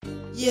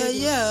Yeah,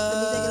 yeah.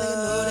 Let me take it like I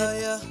know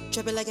that. Yeah.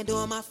 Trap it like I do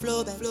on my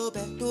flow back.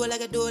 Do it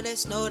like I do it, that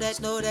snow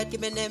that. Give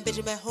me that bitch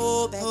in my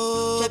whole back.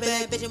 Trap it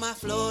that bitch in my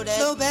flow that.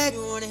 Flow back.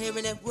 You wanna hear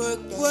me that work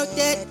that. Work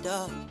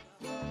that.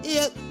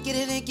 Yep, get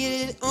it and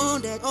get it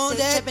on that. On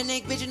that. Trapping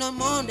that bitch and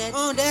I'm on that.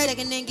 On that.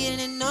 Taking and getting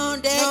it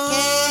on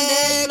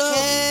that.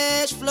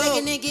 Cash flow.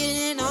 Taking and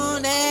getting it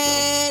on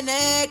that.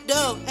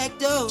 Act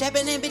dope.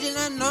 Trapping that bitch and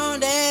I'm on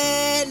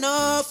that.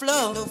 No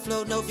flow. No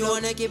flow. You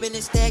wanna give it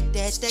and stack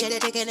that.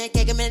 Taking that,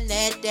 kicking me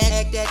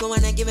that. Go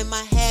on and give it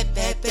my hat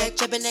back.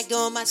 Trapping that,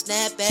 go on my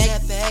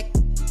snapback.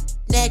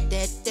 Neck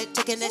that,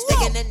 taking that,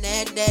 stacking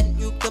that.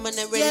 You coming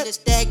and ready to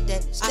stack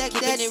that. I'm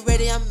keeping it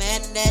ready, I'm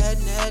mad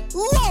that.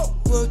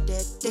 Work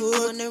that,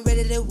 coming and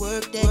ready to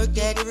work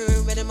that. Every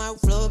ready my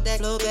flow back.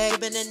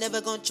 Keeping it,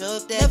 never gon'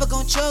 choke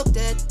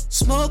that.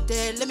 Smoke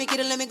that, let me get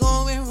it, let me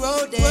go and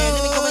roll that. Let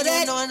me come in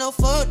there, I know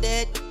for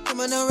that. Come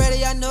on and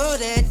ready, I know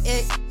that.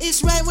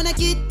 It's right when I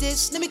get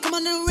this. Let me come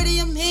on and ready,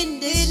 I'm hitting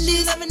this.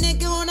 She's loving it,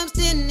 good when I'm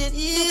standing it.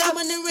 Yeah, I'm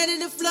on and ready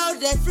to flow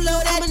that.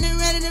 Come on and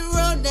ready to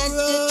roll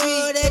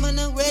that. Come on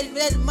and ready.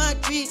 That's my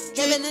tree.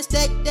 Having a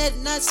stack that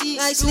nicely.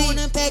 Don't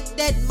wanna pack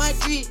that my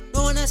tree.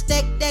 Don't wanna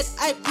stack that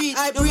I breathe.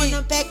 Don't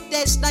wanna pack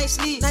that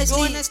nicely. Don't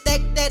wanna stack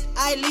that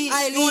I leave.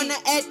 Don't wanna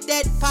add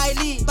that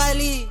piley.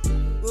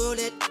 Roll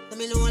that. Let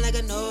me know like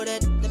I know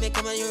that. Let me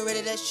come on, you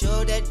ready to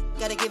show that.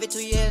 Gotta give it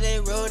to you, they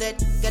roll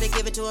that. Gotta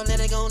give it to them, let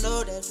it go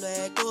know that.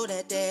 Flag, go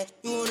that there.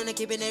 You wanna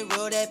keep it, they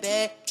roll that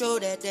back. Throw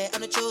that there,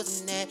 I'm the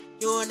chosen that.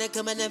 You wanna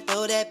come in and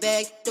throw that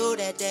back. Throw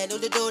that there, know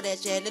the door that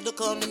shit. Little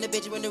calm in the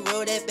bitch when they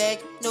roll that back.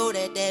 Know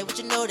that there, what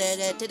you know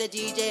that. To the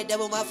DJ,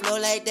 double my flow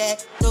like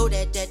that. Know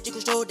that you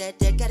can show that.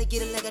 Gotta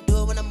get it like I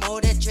do it when I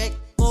mold that track.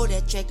 Hold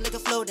that track, like a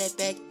flow that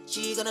back.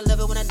 She gonna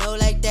love it when I know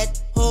like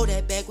that. Hold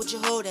that back, would you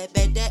hold that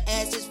back? That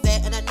ass is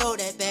fat and I know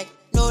that back.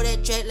 Know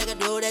that track like I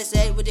do that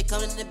set. Would you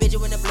come in the bitch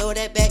when I blow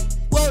that back?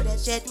 Whoa that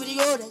shit, would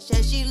you hold that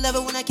shit? She love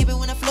it when I keep it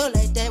when I flow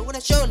like that. When I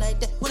show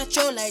like that, when I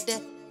show like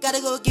that. Gotta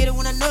go get it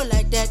when I know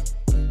like that.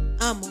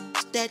 I'm on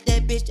stack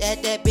that bitch,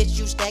 add that bitch.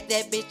 You stack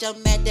that bitch, I'm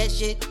at that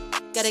shit.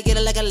 Gotta get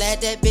it like I lap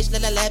that bitch,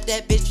 let I lap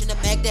that bitch. And I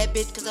mac that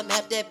bitch, cause I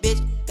map that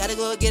bitch. Gotta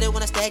go get it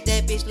when I stack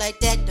that bitch like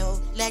that though.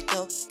 Lack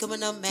though,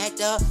 coming on Mac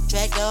though.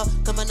 Track though,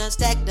 coming on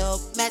stack though.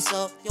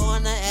 Masso, you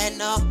wanna add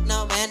no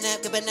man,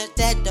 coming on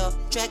that though.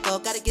 Track though,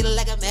 gotta get it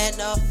like a man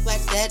though.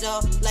 Wax that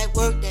though, like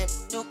work that.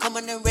 You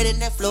coming and ready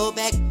that flow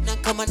back. Now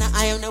coming on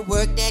iron that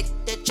work that.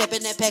 That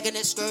trapping that packing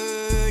that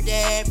skirt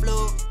that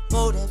flow.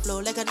 Mold that flow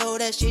like I know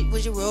that shit.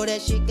 When you roll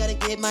that shit, gotta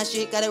get my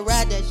shit, gotta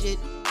ride that shit.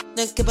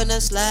 Then coming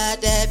on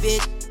slide that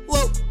bitch.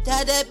 Whoa,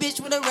 tie that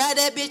bitch when I ride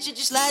that bitch. You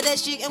just slide that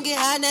shit. I'm getting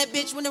high in that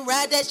bitch when I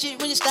ride that shit.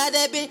 When you slide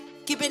that bitch,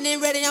 keeping it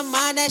ready, I'm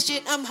on that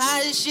shit. I'm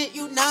high as shit,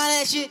 you know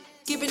that shit.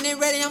 Keeping it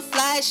ready, I'm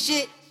fly as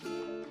shit.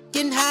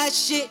 Getting high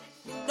as shit.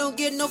 Don't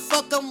get no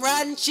fuck, I'm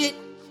riding shit.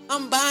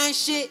 I'm buying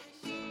shit.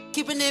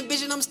 Keeping it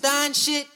bitch and I'm starting shit.